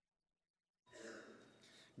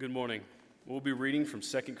Good morning. We'll be reading from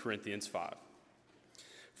 2 Corinthians 5.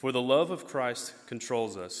 For the love of Christ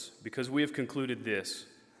controls us, because we have concluded this,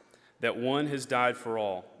 that one has died for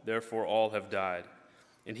all, therefore all have died.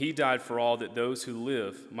 And he died for all, that those who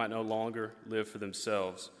live might no longer live for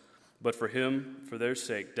themselves, but for him, for their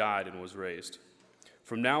sake, died and was raised.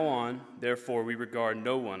 From now on, therefore, we regard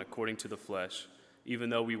no one according to the flesh, even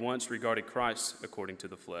though we once regarded Christ according to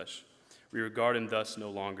the flesh. We regard him thus no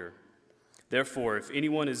longer. Therefore, if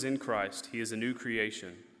anyone is in Christ, he is a new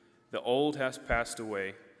creation. The old has passed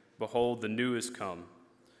away. Behold, the new is come.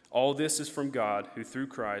 All this is from God, who through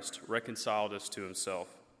Christ reconciled us to himself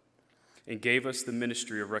and gave us the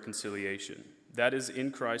ministry of reconciliation. That is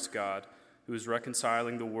in Christ God, who is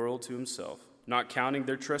reconciling the world to himself, not counting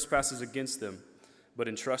their trespasses against them, but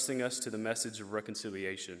entrusting us to the message of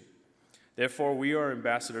reconciliation. Therefore, we are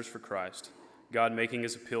ambassadors for Christ, God making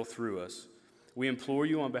his appeal through us. We implore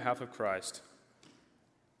you on behalf of Christ,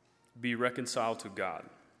 be reconciled to God.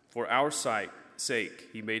 For our sake,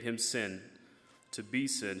 he made him sin to be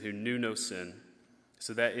sin who knew no sin,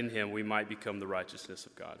 so that in him we might become the righteousness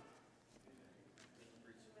of God.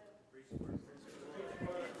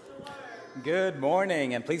 Good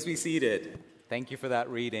morning, and please be seated. Thank you for that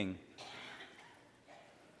reading.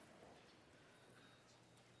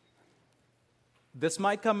 This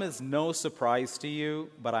might come as no surprise to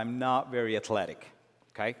you, but I'm not very athletic,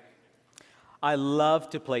 okay? I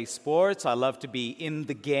love to play sports. I love to be in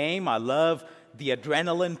the game. I love the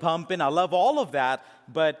adrenaline pumping. I love all of that,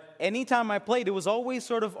 but anytime I played, it was always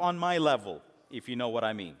sort of on my level, if you know what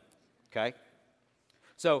I mean, okay?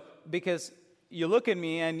 So, because you look at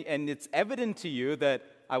me and it's evident to you that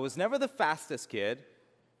I was never the fastest kid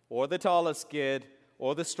or the tallest kid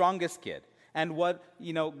or the strongest kid. And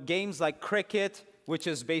games like cricket, which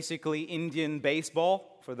is basically Indian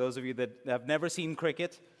baseball, for those of you that have never seen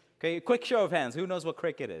cricket. Okay, quick show of hands. Who knows what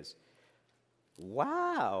cricket is?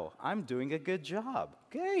 Wow, I'm doing a good job.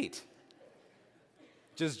 Great.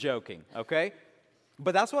 Just joking, okay?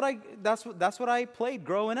 But that's what I played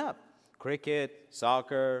growing up. Cricket,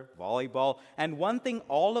 soccer, volleyball. And one thing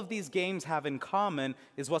all of these games have in common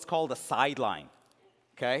is what's called a sideline,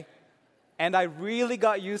 okay? And I really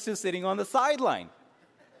got used to sitting on the sideline.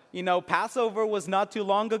 Passover was not too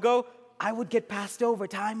long ago. I would get passed over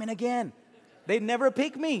time and again. They'd never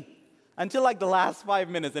pick me until like the last 5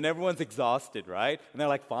 minutes, and everyone's exhausted, right? And they're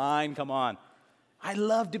like, fine, come on. I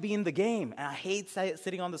love to be in the game, and I hate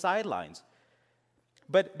sitting on the sidelines.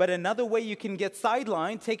 But another way you can get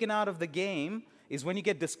sidelined, taken out of the game, is when you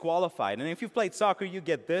get disqualified. And if you've played soccer, you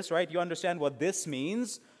get this, right? You understand what this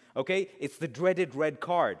means, okay? It's the dreaded red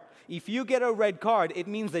card. If you get a red card, it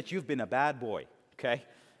means that you've been a bad boy, okay?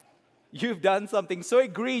 You've done something so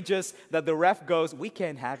egregious that the ref goes, we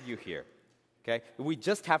can't have you here, okay? We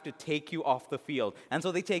just have to take you off the field. And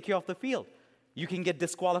so they take you off the field. You can get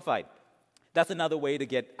disqualified. That's another way to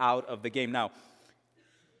get out of the game. Now,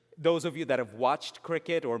 those of you that have watched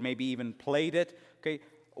cricket or maybe even played it, okay,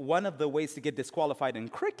 one of the ways to get disqualified in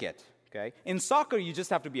cricket, okay, in soccer you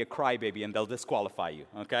just have to be a crybaby and they'll disqualify you,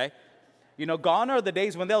 okay? Gone are the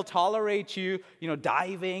days when they'll tolerate you,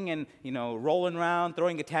 diving and, rolling around,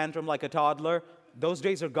 throwing a tantrum like a toddler. Those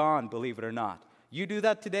days are gone, believe it or not. You do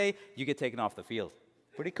that today, you get taken off the field.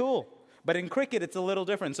 Pretty cool. But in cricket, it's a little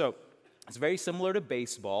different. So it's very similar to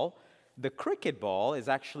baseball. The cricket ball is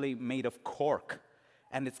actually made of cork,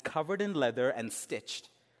 and it's covered in leather and stitched.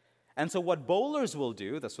 And so what bowlers will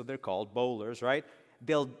do, that's what they're called, bowlers, right?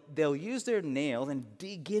 They'll use their nails and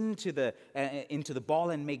dig into the ball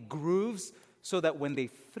and make grooves so that when they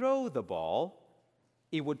throw the ball,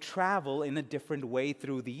 it would travel in a different way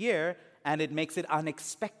through the air, and it makes it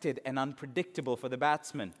unexpected and unpredictable for the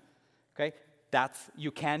batsman. Okay? You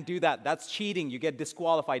can't do that. That's cheating. You get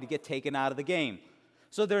disqualified. You get taken out of the game.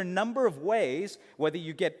 So there are a number of ways, whether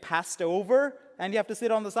you get passed over and you have to sit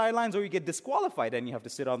on the sidelines, or you get disqualified and you have to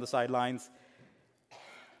sit on the sidelines.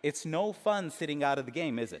 It's no fun sitting out of the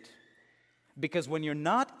game, is it? Because when you're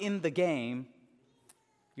not in the game,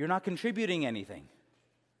 you're not contributing anything.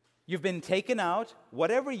 You've been taken out.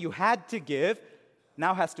 Whatever you had to give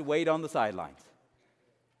now has to wait on the sidelines.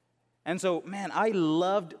 And so, man, I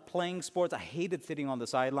loved playing sports. I hated sitting on the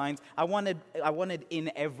sidelines. I wanted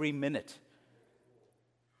in every minute.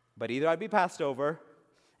 But either I'd be passed over,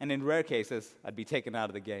 and in rare cases, I'd be taken out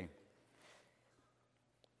of the game.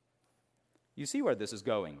 You see where this is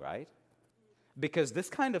going, right? Because this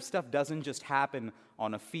kind of stuff doesn't just happen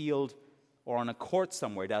on a field or on a court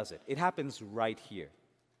somewhere, does it? It happens right here,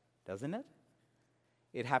 doesn't it?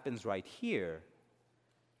 It happens right here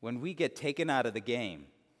when we get taken out of the game.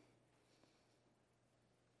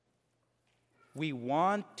 We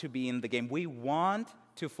want to be in the game. We want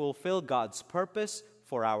to fulfill God's purpose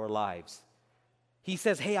for our lives. He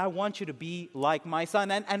says, hey, I want you to be like my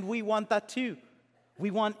son. And we want that too. We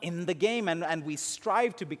want in the game, and we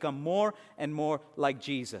strive to become more and more like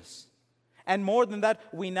Jesus. And more than that,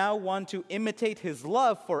 we now want to imitate his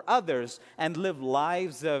love for others and live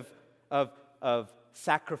lives of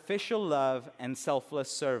sacrificial love and selfless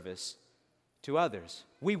service to others.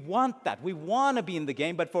 We want that. We want to be in the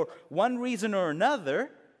game, but for one reason or another,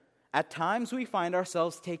 at times we find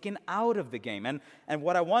ourselves taken out of the game. And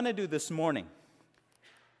what I want to do this morning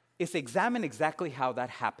is examine exactly how that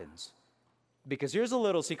happens. Because here's a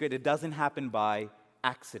little secret: it doesn't happen by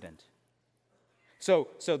accident. So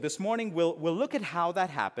this morning we'll look at how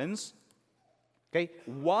that happens, okay,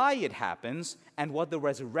 why it happens, and what the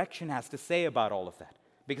resurrection has to say about all of that.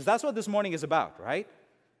 Because that's what this morning is about, right?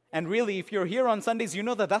 And really, if you're here on Sundays, you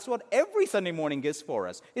know that that's what every Sunday morning is for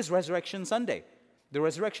us, is Resurrection Sunday. The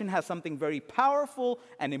resurrection has something very powerful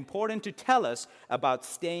and important to tell us about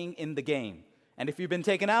staying in the game. And if you've been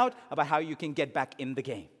taken out, about how you can get back in the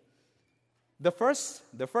game. The first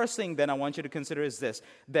thing then I want you to consider is this: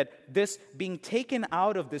 that this being taken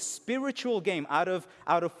out of this spiritual game, out of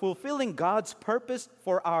fulfilling God's purpose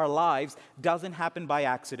for our lives, doesn't happen by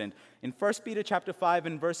accident. In 1 Peter chapter 5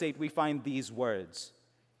 and verse 8, we find these words.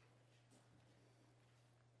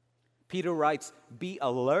 Peter writes, "Be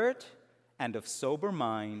alert and of sober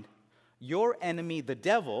mind. Your enemy, the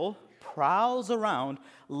devil, prowls around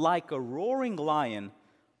like a roaring lion,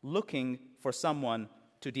 looking for someone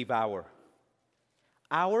to devour."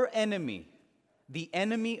 Our enemy, the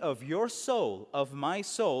enemy of your soul, of my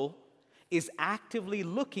soul, is actively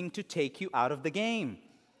looking to take you out of the game.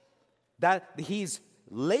 That he's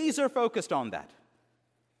laser focused on that.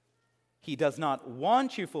 He does not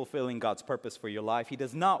want you fulfilling God's purpose for your life. He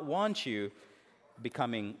does not want you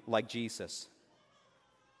becoming like Jesus.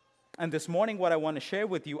 And this morning, what I want to share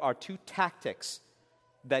with you are two tactics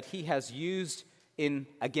that he has used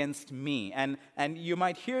against me. And you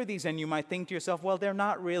might hear these and you might think to yourself, well,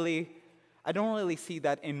 I don't really see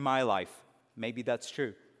that in my life. Maybe that's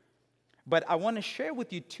true. But I want to share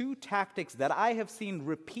with you two tactics that I have seen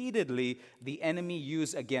repeatedly the enemy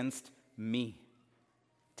use against me.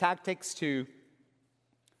 Tactics to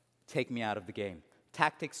take me out of the game.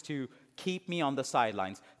 Tactics to keep me on the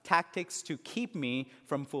sidelines. Tactics to keep me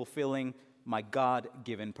from fulfilling my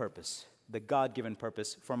God-given purpose. The God-given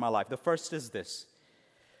purpose for my life. The first is this.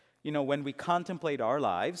 You know, when we contemplate our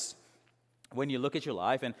lives, when you look at your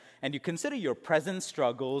life and you consider your present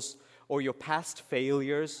struggles or your past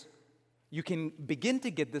failures, you can begin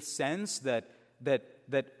to get the sense that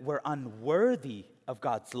we're unworthy of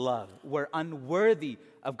God's love. We're unworthy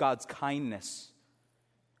of God's kindness.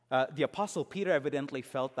 The Apostle Peter evidently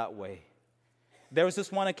felt that way. There was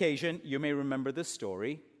this one occasion, you may remember this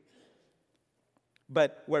story,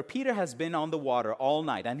 but where Peter has been on the water all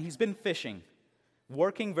night, and he's been fishing,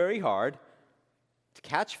 working very hard to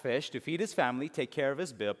catch fish, to feed his family, take care of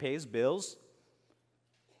his bill, pay his bills.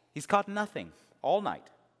 He's caught nothing all night,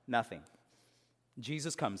 nothing.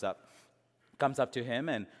 Jesus comes up to him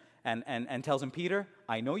and tells him, Peter,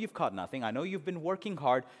 I know you've caught nothing. I know you've been working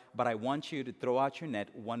hard, but I want you to throw out your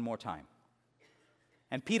net one more time.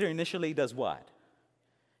 And Peter initially does what?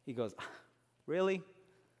 He goes, really?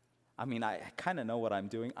 I mean, I kind of know what I'm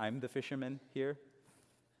doing. I'm the fisherman here.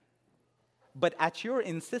 But at your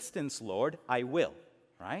insistence, Lord, I will,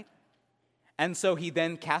 right? And so he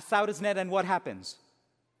then casts out his net, and what happens?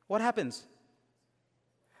 What happens?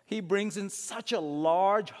 He brings in such a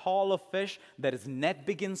large haul of fish that his net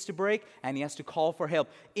begins to break, and he has to call for help.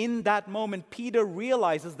 In that moment, Peter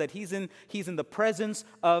realizes that he's in the presence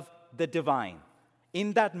of the divine.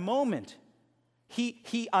 In that moment,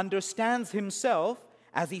 he understands himself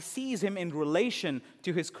as he sees him in relation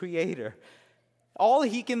to his Creator. All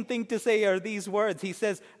he can think to say are these words. He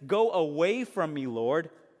says, "Go away from me, Lord.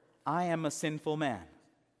 I am a sinful man."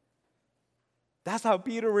 That's how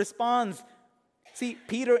Peter responds. See,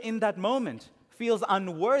 Peter in that moment feels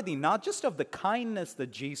unworthy, not just of the kindness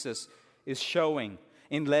that Jesus is showing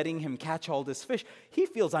in letting him catch all this fish. He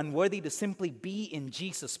feels unworthy to simply be in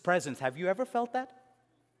Jesus' presence. Have you ever felt that?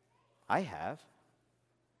 I have.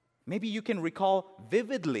 Maybe you can recall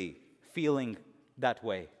vividly feeling that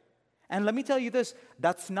way. And let me tell you this,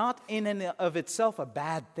 that's not in and of itself a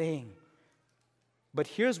bad thing. But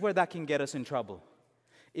here's where that can get us in trouble.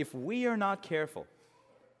 If we are not careful,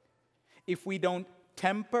 if we don't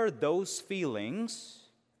temper those feelings,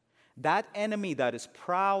 that enemy that is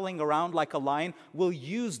prowling around like a lion will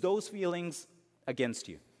use those feelings against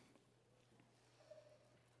you.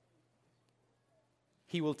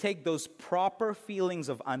 He will take those proper feelings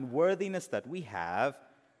of unworthiness that we have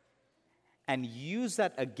and use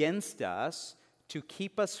that against us to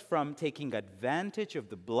keep us from taking advantage of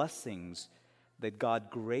the blessings that God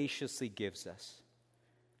graciously gives us.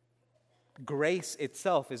 Grace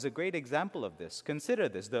itself is a great example of this. Consider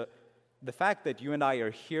this. The fact that you and I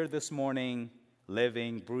are here this morning,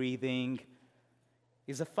 living, breathing,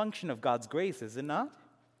 is a function of God's grace, is it not?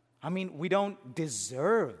 I mean, we don't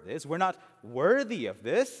deserve this. We're not worthy of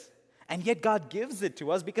this. And yet God gives it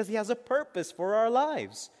to us because He has a purpose for our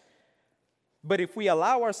lives. But if we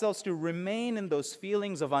allow ourselves to remain in those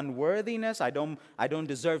feelings of unworthiness, I don't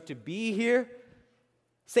deserve to be here,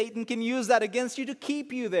 Satan can use that against you to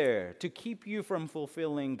keep you there, to keep you from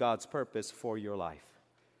fulfilling God's purpose for your life.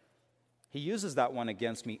 He uses that one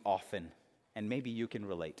against me often, and maybe you can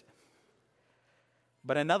relate.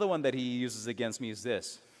 But another one that he uses against me is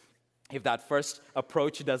this. If that first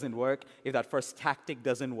approach doesn't work, if that first tactic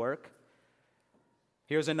doesn't work,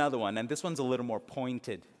 here's another one, and this one's a little more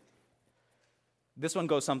pointed. This one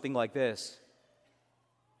goes something like this.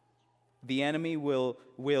 The enemy will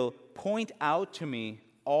point out to me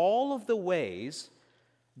all of the ways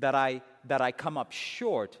that I come up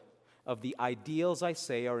short of the ideals I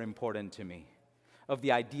say are important to me, of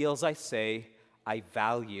the ideals I say I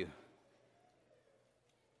value.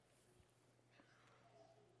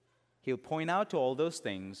 He'll point out to all those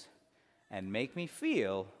things and make me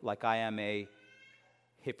feel like I am a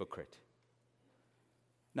hypocrite.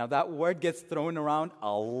 Now, that word gets thrown around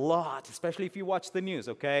a lot, especially if you watch the news,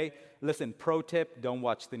 okay? Listen, pro tip, don't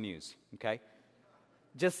watch the news, okay?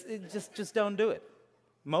 Just don't do it.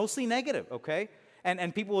 Mostly negative, okay?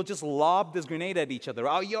 And people will just lob this grenade at each other.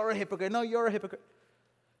 Oh, you're a hypocrite. No, you're a hypocrite.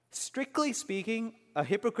 Strictly speaking, a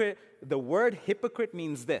hypocrite, the word hypocrite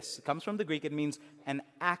means this. It comes from the Greek. It means an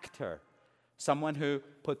actor, someone who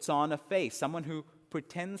puts on a face, someone who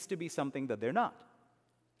pretends to be something that they're not.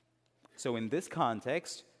 So in this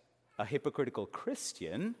context, a hypocritical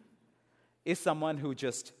Christian is someone who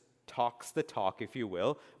just talks the talk, if you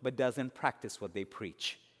will, but doesn't practice what they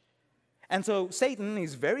preach. And so Satan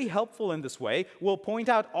is very helpful in this way, will point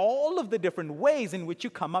out all of the different ways in which you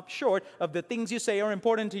come up short of the things you say are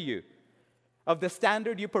important to you, of the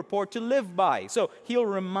standard you purport to live by. So he'll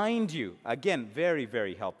remind you, again, very,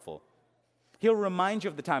 very helpful. He'll remind you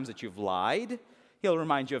of the times that you've lied. He'll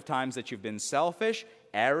remind you of times that you've been selfish,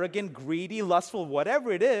 arrogant, greedy, lustful,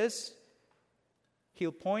 whatever it is.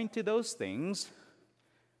 He'll point to those things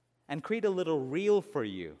and create a little reel for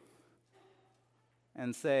you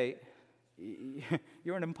and say,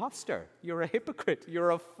 you're an imposter, you're a hypocrite, you're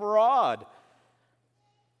a fraud.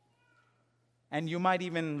 And you might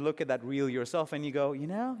even look at that reel yourself and you go,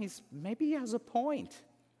 maybe he has a point.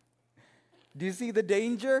 Do you see the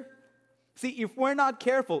danger? See, if we're not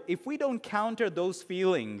careful, if we don't counter those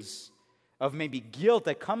feelings of maybe guilt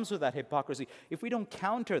that comes with that hypocrisy, if we don't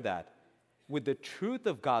counter that with the truth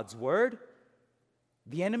of God's word,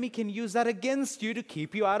 the enemy can use that against you to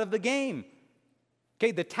keep you out of the game. Okay,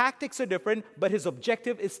 the tactics are different, but his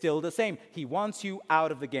objective is still the same. He wants you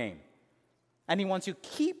out of the game. And he wants to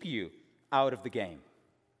keep you out of the game.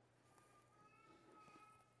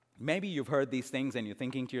 Maybe you've heard these things and you're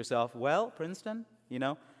thinking to yourself, well, Princeton,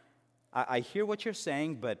 I hear what you're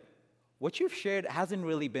saying, but what you've shared hasn't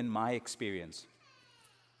really been my experience.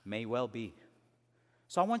 May well be.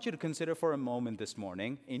 So I want you to consider for a moment this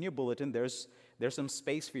morning, in your bulletin, there's some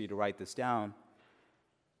space for you to write this down.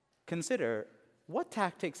 Consider, what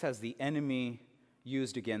tactics has the enemy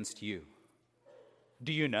used against you?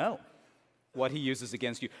 Do you know what he uses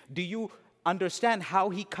against you? Do you understand how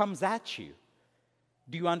he comes at you?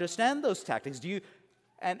 Do you understand those tactics?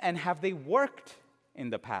 And have they worked in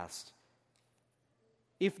the past?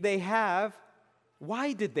 If they have,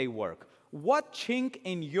 why did they work? What chink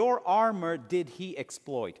in your armor did he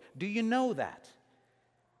exploit? Do you know that?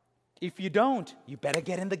 If you don't, you better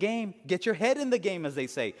get in the game. Get your head in the game, as they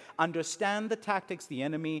say. Understand the tactics the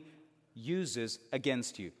enemy uses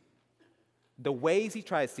against you. The ways he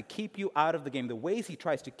tries to keep you out of the game, the ways he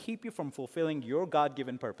tries to keep you from fulfilling your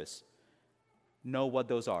God-given purpose. Know what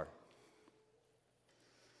those are.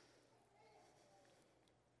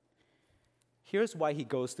 Here's why he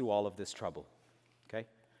goes through all of this trouble. Okay?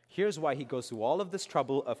 Here's why he goes through all of this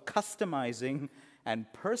trouble of customizing and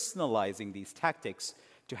personalizing these tactics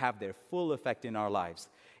to have their full effect in our lives.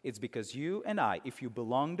 It's because you and I, if you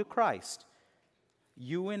belong to Christ,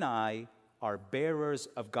 you and I are bearers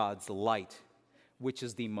of God's light, which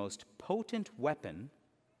is the most potent weapon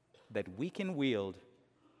that we can wield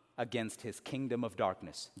against his kingdom of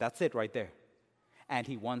darkness. That's it right there. And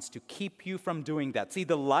he wants to keep you from doing that. See,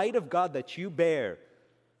 the light of God that you bear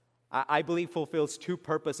I believe fulfills two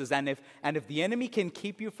purposes. And if the enemy can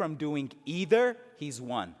keep you from doing either, he's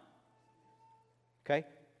won. Okay?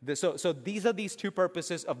 So these are these two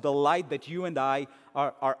purposes of the light that you and I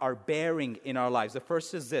are bearing in our lives. The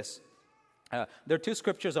first is this. There are two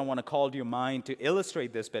scriptures I want to call to your mind to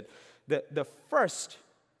illustrate this, but the first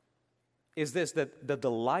is this, that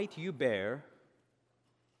the light you bear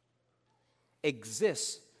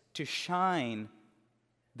exists to shine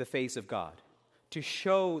the face of God, to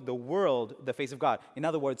show the world the face of God. In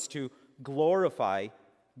other words, to glorify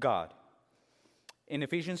God. In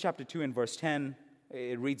Ephesians chapter 2 and verse 10,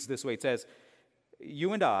 it reads this way. It says,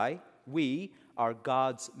 "You and I, we are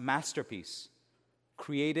God's masterpiece,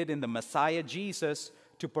 created in the Messiah Jesus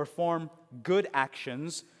to perform good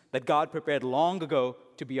actions that God prepared long ago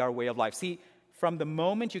to be our way of life." See, from the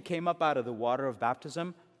moment you came up out of the water of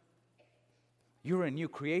baptism, you're a new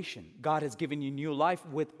creation. God has given you new life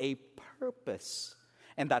with a purpose.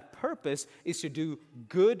 And that purpose is to do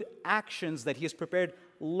good actions that He has prepared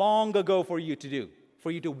long ago for you to do, for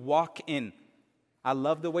you to walk in. I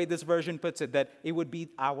love the way this version puts it, that it would be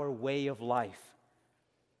our way of life.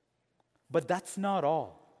 But that's not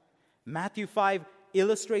all. Matthew 5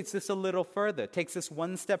 illustrates this a little further, takes this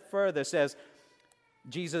one step further,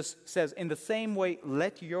 Jesus says, "In the same way,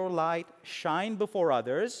 let your light shine before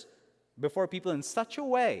others, before people in such a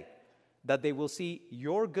way that they will see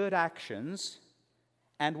your good actions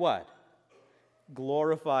and" what?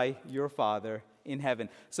 "Glorify your Father in heaven."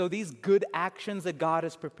 So these good actions that God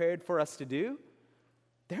has prepared for us to do,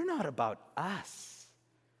 they're not about us.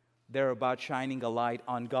 They're about shining a light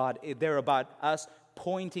on God. They're about us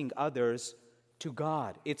pointing others to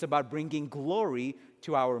God. It's about bringing glory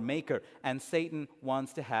to our Maker. And Satan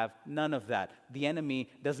wants to have none of that. The enemy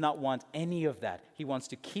does not want any of that. He wants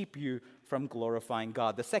to keep you from glorifying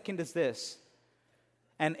God. The second is this.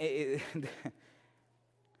 And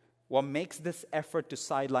what makes this effort to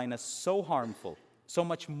sideline us so harmful, so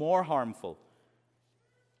much more harmful,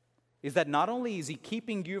 is that not only is he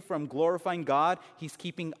keeping you from glorifying God, he's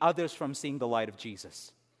keeping others from seeing the light of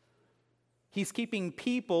Jesus. He's keeping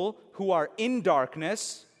people who are in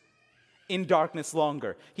darkness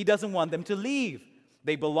longer. He doesn't want them to leave.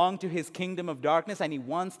 They belong to his kingdom of darkness, and he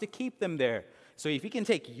wants to keep them there. So if he can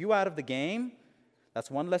take you out of the game, that's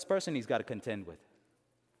one less person he's got to contend with.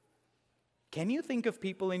 Can you think of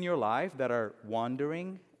people in your life that are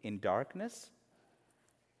wandering in darkness?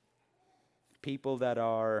 People that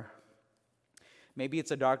are, maybe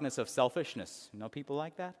it's a darkness of selfishness. You know people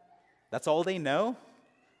like that? That's all they know.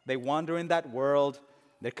 They wander in that world.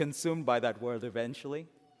 They're consumed by that world eventually.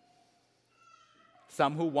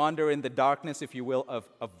 Some who wander in the darkness, if you will,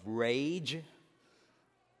 of rage.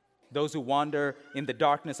 Those who wander in the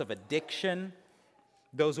darkness of addiction.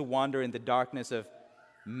 Those who wander in the darkness of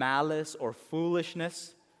malice or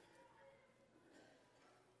foolishness.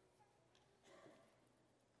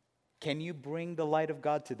 Can you bring the light of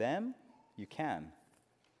God to them? You can.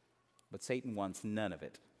 But Satan wants none of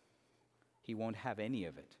it. He won't have any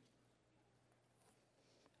of it.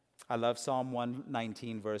 I love Psalm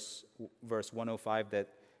 119, verse 105,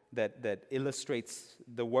 that illustrates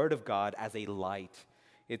the Word of God as a light.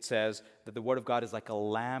 It says that the Word of God is like a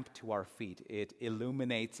lamp to our feet. It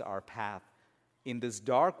illuminates our path. In this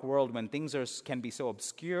dark world, when things can be so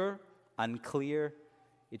obscure, unclear,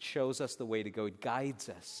 it shows us the way to go. It guides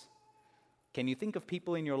us. Can you think of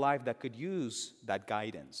people in your life that could use that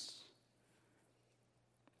guidance?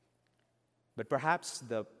 But perhaps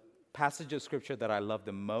the passage of Scripture that I love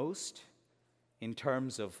the most in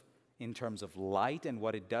terms of light and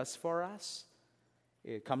what it does for us,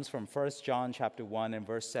 it comes from 1 John chapter 1 and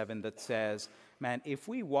verse 7 that says, man, if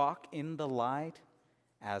we walk in the light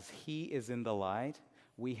as he is in the light,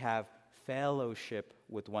 we have fellowship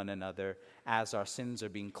with one another as our sins are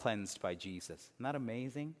being cleansed by Jesus. Isn't that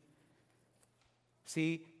amazing?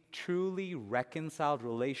 See, truly reconciled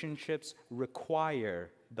relationships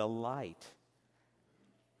require the light.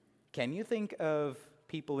 Can you think of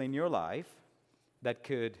people in your life that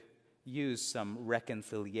could use some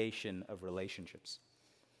reconciliation of relationships?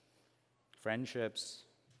 Friendships,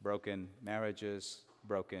 broken marriages,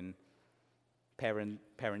 broken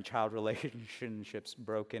parent-child relationships,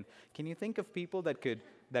 broken. Can you think of people that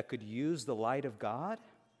could use the light of God?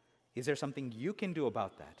 Is there something you can do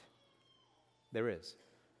about that? There is.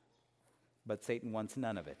 But Satan wants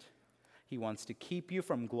none of it. He wants to keep you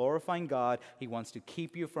from glorifying God. He wants to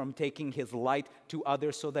keep you from taking his light to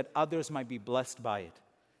others so that others might be blessed by it.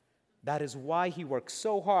 That is why he works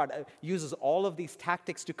so hard, uses all of these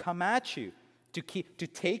tactics to come at you, to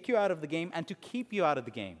take you out of the game and to keep you out of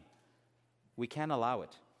the game. We can't allow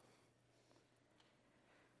it.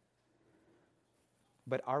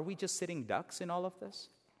 But are we just sitting ducks in all of this?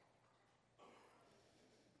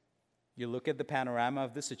 You look at the panorama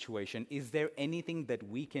of the situation. Is there anything that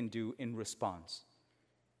we can do in response?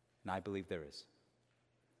 And I believe there is.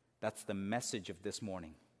 That's the message of this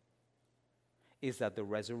morning. Is that the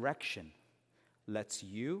resurrection lets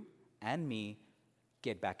you and me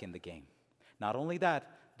get back in the game. Not only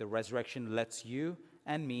that, the resurrection lets you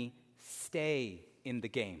and me stay in the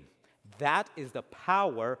game. That is the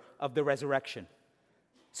power of the resurrection.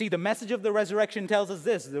 See, the message of the resurrection tells us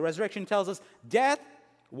this. The resurrection tells us death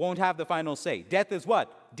won't have the final say. Death is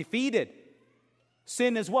what? Defeated.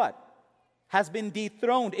 Sin is what? Has been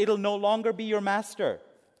dethroned. It'll no longer be your master.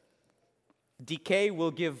 Decay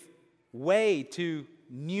will give way to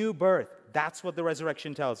new birth. That's what the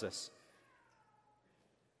resurrection tells us.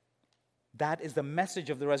 That is the message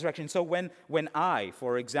of the resurrection. So when I,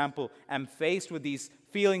 for example, am faced with these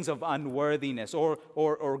feelings of unworthiness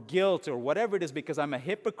or guilt or whatever it is because I'm a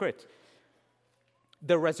hypocrite,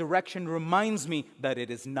 the resurrection reminds me that it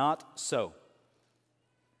is not so.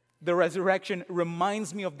 The resurrection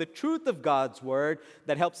reminds me of the truth of God's word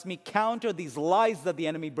that helps me counter these lies that the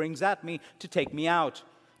enemy brings at me to take me out.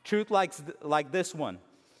 Truth like this one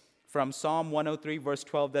from Psalm 103 verse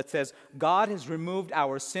 12 that says, God has removed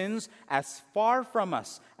our sins as far from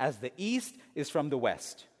us as the east is from the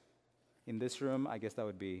west. In this room, I guess that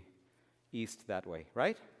would be east that way,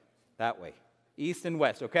 right? That way. East and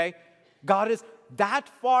west, okay? God is that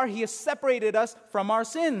far, He has separated us from our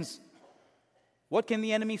sins. What can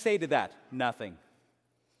the enemy say to that? Nothing.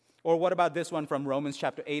 Or what about this one from Romans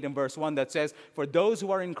chapter 8 and verse 1 that says, for those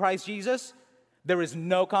who are in Christ Jesus, there is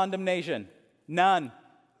no condemnation. None.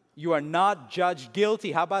 You are not judged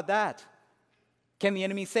guilty. How about that? Can the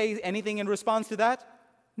enemy say anything in response to that?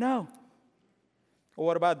 No. Or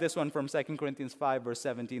what about this one from 2 Corinthians 5 verse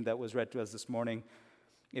 17 that was read to us this morning?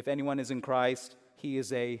 If anyone is in Christ, he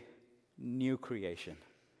is a new creation.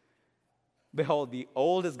 Behold, the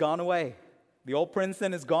old has gone away. The old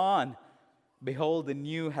Princeton is gone. Behold, the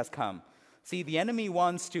new has come. See, the enemy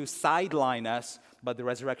wants to sideline us, but the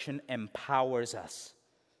resurrection empowers us.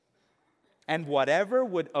 And whatever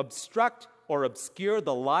would obstruct or obscure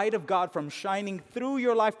the light of God from shining through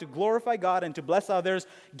your life to glorify God and to bless others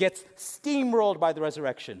gets steamrolled by the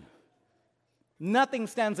resurrection. Nothing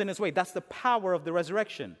stands in its way. That's the power of the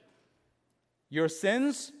resurrection. Your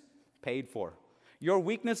sins, paid for. Your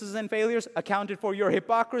weaknesses and failures, accounted for. Your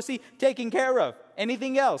hypocrisy, taken care of.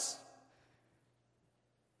 Anything else?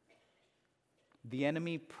 The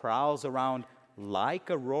enemy prowls around like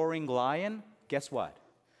a roaring lion. Guess what?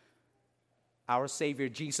 Our Savior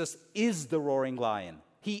Jesus is the roaring lion.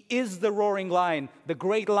 He is the roaring lion, the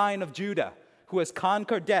great Lion of Judah, who has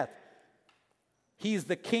conquered death. He is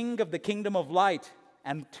the King of the kingdom of light,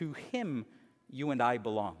 and to Him you and I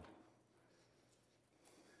belong.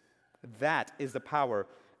 That is the power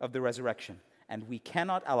of the resurrection, and we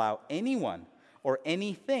cannot allow anyone or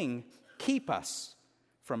anything keep us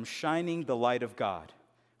from shining the light of God.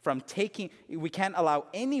 We can't allow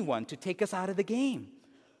anyone to take us out of the game,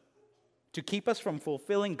 to keep us from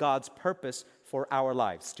fulfilling God's purpose for our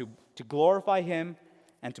lives, to glorify Him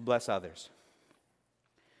and to bless others.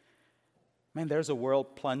 Man, there's a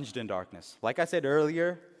world plunged in darkness. Like I said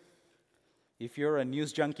earlier, if you're a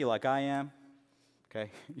news junkie like I am,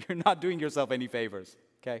 okay, you're not doing yourself any favors,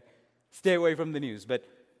 okay? Stay away from the news. But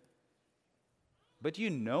you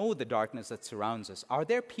know the darkness that surrounds us. Are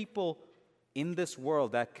there people in this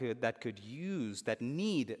world that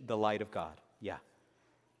need the light of God? Yeah.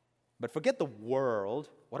 But forget the world.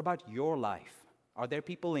 What about your life? Are there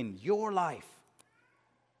people in your life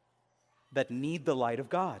that need the light of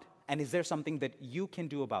God? And is there something that you can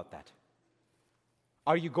do about that?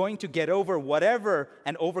 Are you going to get over whatever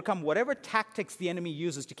and overcome whatever tactics the enemy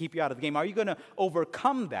uses to keep you out of the game? Are you going to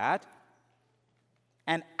overcome that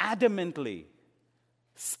and adamantly,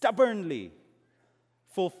 stubbornly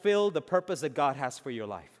fulfill the purpose that God has for your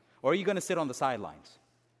life? Or are you going to sit on the sidelines?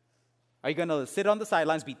 Are you going to sit on the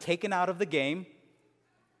sidelines, be taken out of the game,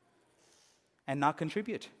 and not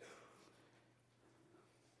contribute?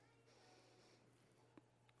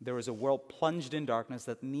 There is a world plunged in darkness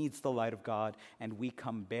that needs the light of God, and we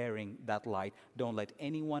come bearing that light. Don't let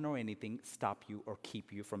anyone or anything stop you or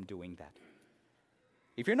keep you from doing that.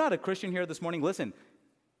 If you're not a Christian here this morning, listen.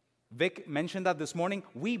 Vic mentioned that this morning.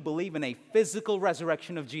 We believe in a physical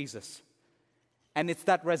resurrection of Jesus. And it's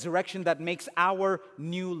that resurrection that makes our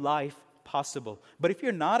new life possible. But if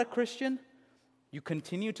you're not a Christian, you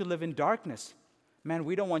continue to live in darkness. Man,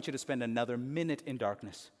 we don't want you to spend another minute in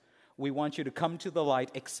darkness. We want you to come to the light,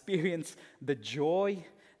 experience the joy,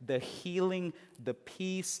 the healing, the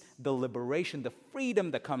peace, the liberation, the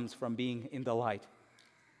freedom that comes from being in the light.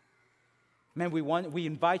 Man, we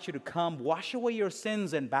invite you to come, wash away your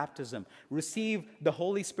sins in baptism, receive the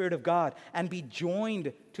Holy Spirit of God, and be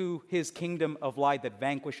joined to His kingdom of light that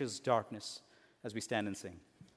vanquishes darkness as we stand and sing.